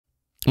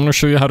I'm going to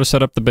show you how to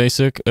set up the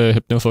basic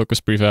Hypno Focus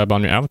prefab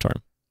on your avatar.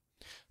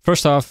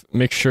 First off,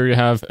 make sure you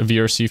have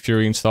VRC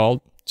Fury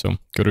installed. So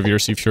go to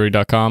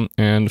vrcfury.com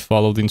and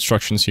follow the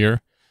instructions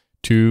here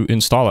to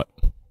install it.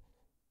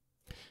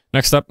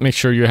 Next up, make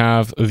sure you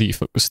have the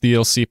Focus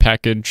DLC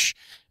package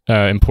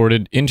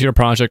imported into your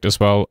project, as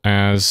well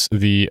as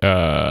the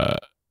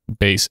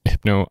base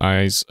Hypno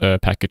Eyes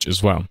package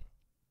as well.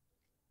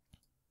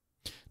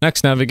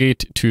 Next,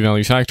 navigate to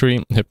Value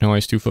Factory, Hypno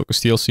Eyes 2 Focus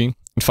DLC,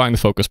 and find the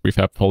Focus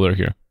Prefab folder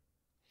here.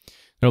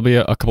 There'll be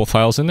a couple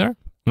files in there,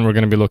 and we're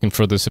going to be looking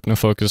for this Hypno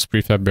Focus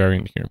Prefab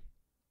variant here.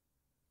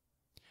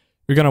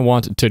 You're going to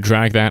want to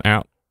drag that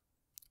out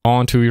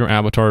onto your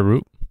avatar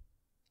root.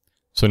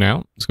 So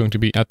now, it's going to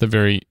be at the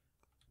very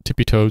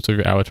tippy toes of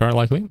your avatar,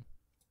 likely.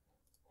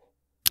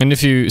 And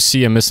if you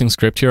see a missing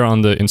script here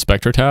on the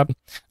Inspector tab,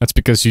 that's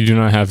because you do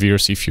not have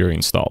VRC Fury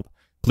installed.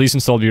 Please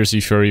install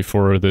VRC Fury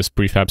for this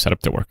prefab setup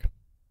to work.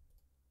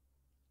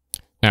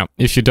 Now,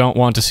 if you don't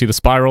want to see the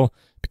spiral,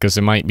 because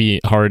it might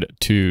be hard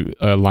to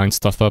line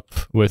stuff up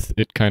with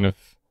it kind of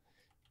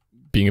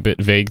being a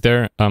bit vague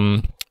there,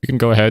 you can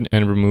go ahead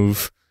and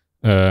remove,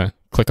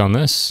 click on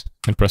this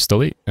and press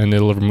delete, and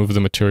it'll remove the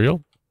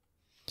material.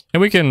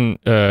 And we can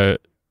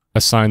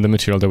assign the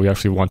material that we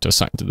actually want to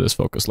assign to this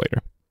focus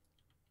later.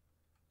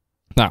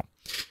 Now,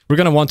 we're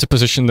going to want to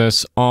position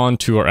this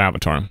onto our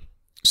avatar.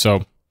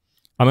 So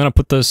I'm going to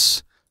put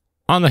this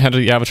on the head of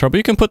the avatar, but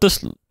you can put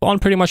this on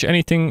pretty much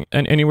anything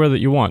and anywhere that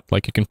you want.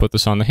 Like you can put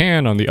this on the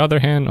hand, on the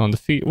other hand, on the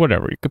feet,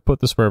 whatever. You could put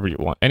this wherever you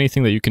want.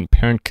 Anything that you can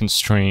parent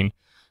constrain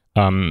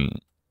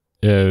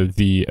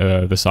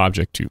this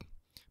object to.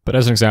 But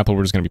as an example,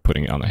 we're just going to be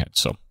putting it on the head.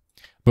 So I'm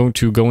going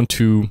to go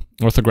into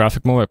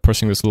orthographic mode by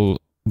pressing this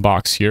little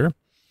box here,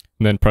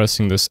 and then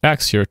pressing this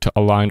X here to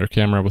align our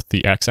camera with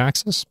the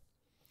X-axis.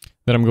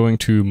 Then I'm going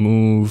to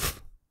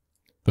move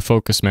the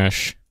focus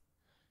mesh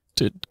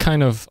to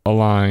kind of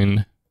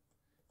align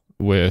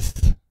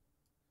with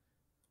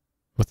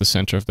the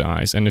center of the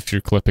eyes. And if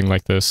you're clipping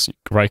like this,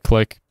 right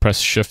click, press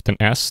Shift and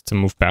S to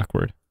move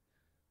backward.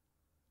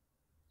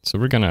 So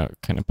we're gonna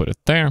kind of put it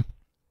there.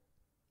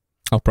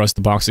 I'll press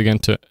the box again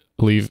to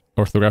leave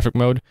orthographic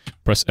mode.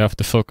 Press F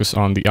to focus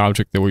on the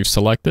object that we've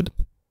selected.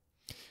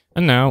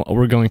 And now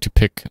we're going to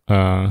pick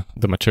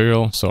the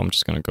material. So I'm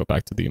just gonna go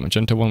back to the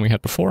magenta one we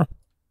had before.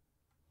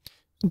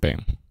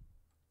 Bam.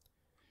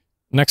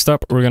 Next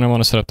up, we're gonna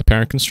want to set up the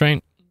parent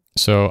constraint.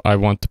 So I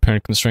want the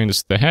parent constraint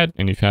as the head,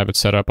 and if you have it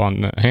set up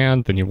on the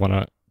hand, then you want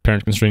to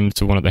parent constraint it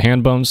to one of the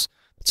hand bones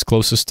that's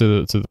closest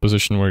to the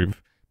position where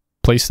you've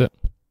placed it.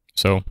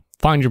 So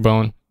find your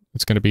bone.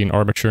 It's going to be an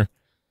armature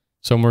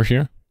somewhere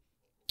here.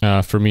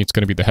 For me, it's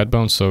going to be the head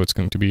bone, so it's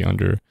going to be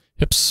under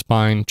hips,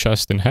 spine,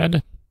 chest, and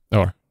head,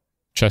 or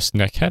chest,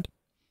 neck, head.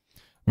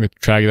 I'm going to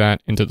drag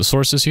that into the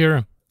sources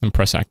here and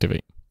press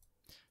activate.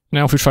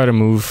 Now, if we try to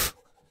move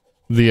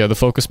the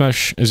focus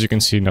mesh, as you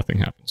can see, nothing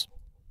happens.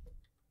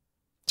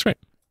 That's right.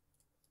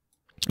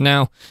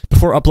 Now,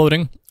 before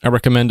uploading, I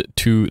recommend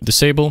to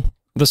disable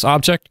this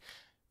object.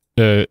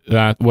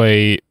 That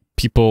way,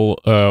 people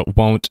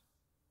won't,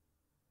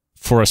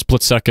 for a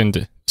split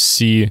second,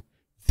 see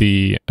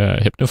the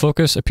Hypno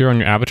Focus appear on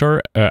your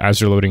avatar as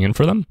you're loading in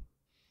for them.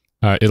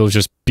 It'll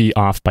just be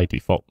off by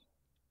default.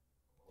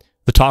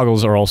 The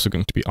toggles are also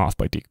going to be off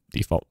by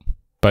default.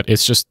 But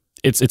it's just,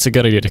 it's a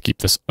good idea to keep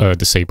this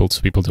disabled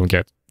so people don't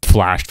get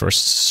flashed for a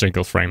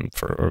single frame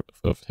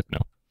of Hypno.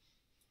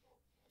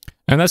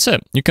 And that's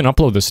it. You can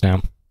upload this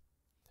now.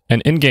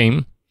 And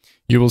in-game,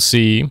 you will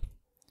see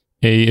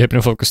a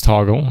Hypno Focus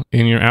toggle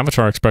in your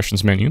avatar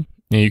expressions menu,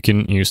 and you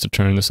can use to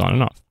turn this on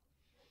and off.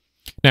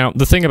 Now,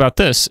 the thing about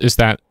this is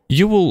that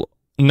you will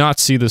not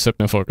see this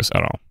Hypno Focus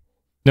at all.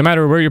 No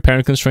matter where you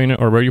parent constrain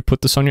it or where you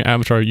put this on your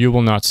avatar, you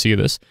will not see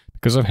this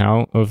because of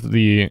how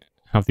the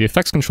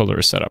effects controller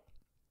is set up.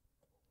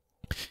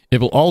 It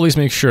will always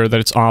make sure that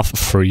it's off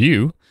for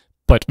you,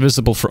 but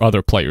visible for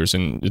other players,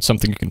 and it's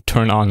something you can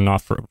turn on and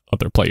off for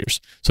other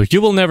players. So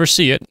you will never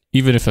see it,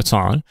 even if it's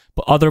on,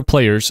 but other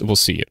players will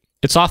see it.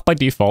 It's off by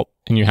default,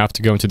 and you have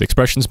to go into the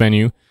expressions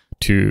menu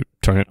to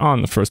turn it on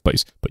in the first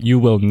place, but you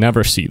will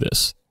never see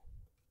this.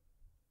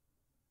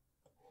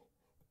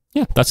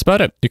 Yeah, that's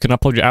about it. You can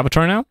upload your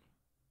avatar now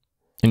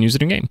and use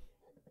it in game.